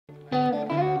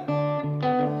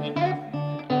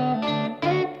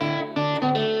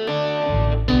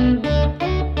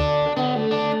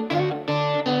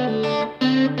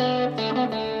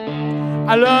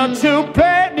I learned to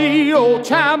play the old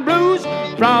time blues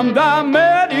from the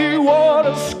muddy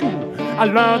water school. I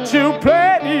learned to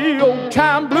play the old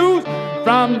time blues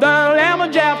from the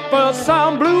Lemon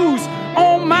Jefferson blues.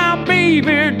 Oh my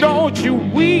baby, don't you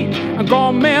weep, I'm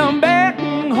coming back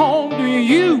home to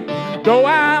you. Though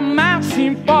I might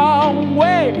seem far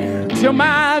away till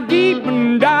my deep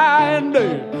and dying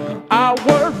day. I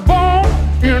was born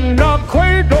in the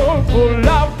cradle full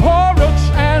of porridge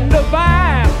and the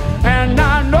vine, and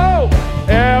I know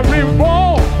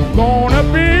everyone gonna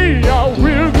be a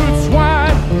real good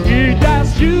swine. Eat that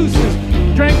juices,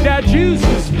 drink that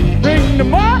juices, bring the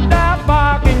money.